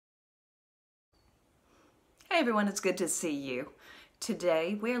Hey everyone, it's good to see you.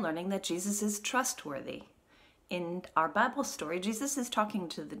 Today we're learning that Jesus is trustworthy. In our Bible story, Jesus is talking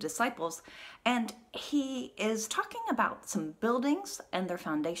to the disciples and he is talking about some buildings and their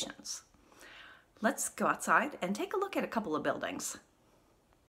foundations. Let's go outside and take a look at a couple of buildings.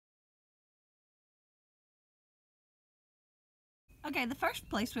 Okay, the first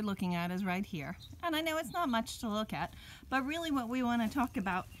place we're looking at is right here. And I know it's not much to look at, but really what we want to talk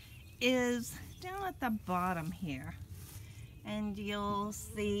about is down at the bottom here. And you'll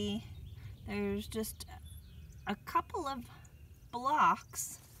see there's just a couple of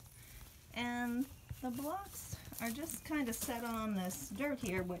blocks, and the blocks are just kind of set on this dirt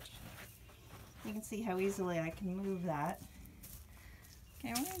here, which you can see how easily I can move that.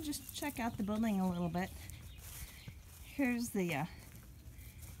 Okay, we're going to just check out the building a little bit. Here's the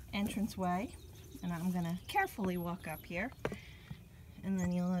entranceway, and I'm going to carefully walk up here. And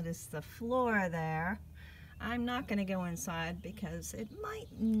then you'll notice the floor there. I'm not going to go inside because it might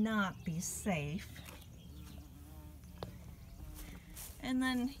not be safe. And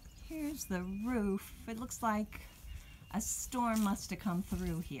then here's the roof. It looks like a storm must have come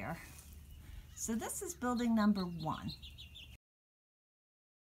through here. So this is building number 1.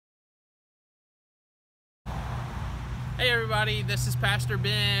 Hey everybody, this is Pastor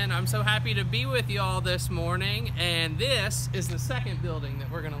Ben. I'm so happy to be with you all this morning, and this is the second building that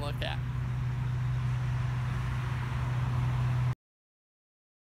we're going to look at.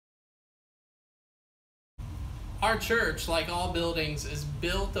 Our church, like all buildings, is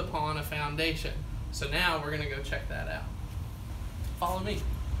built upon a foundation. So now we're going to go check that out. Follow me.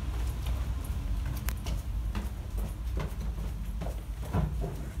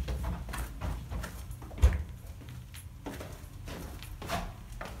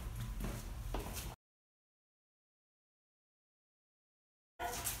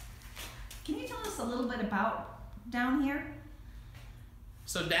 Can you tell us a little bit about down here?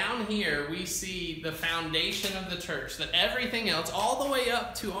 So down here we see the foundation of the church, that everything else, all the way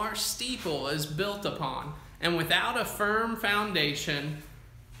up to our steeple, is built upon. And without a firm foundation,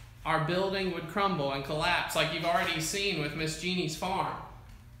 our building would crumble and collapse, like you've already seen with Miss Jeannie's farm.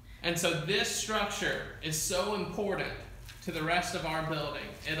 And so this structure is so important to the rest of our building.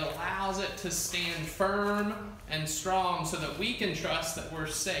 It allows it to stand firm and strong so that we can trust that we're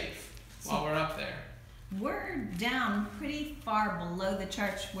safe while we're up there. We're down pretty far below the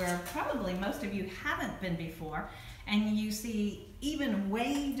church where probably most of you haven't been before, and you see even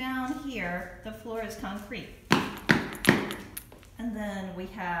way down here the floor is concrete. And then we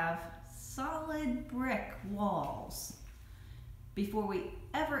have solid brick walls before we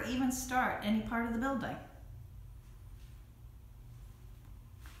ever even start any part of the building.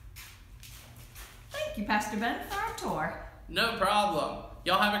 Thank you, Pastor Ben, for our tour. No problem.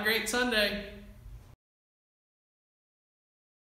 Y'all have a great Sunday.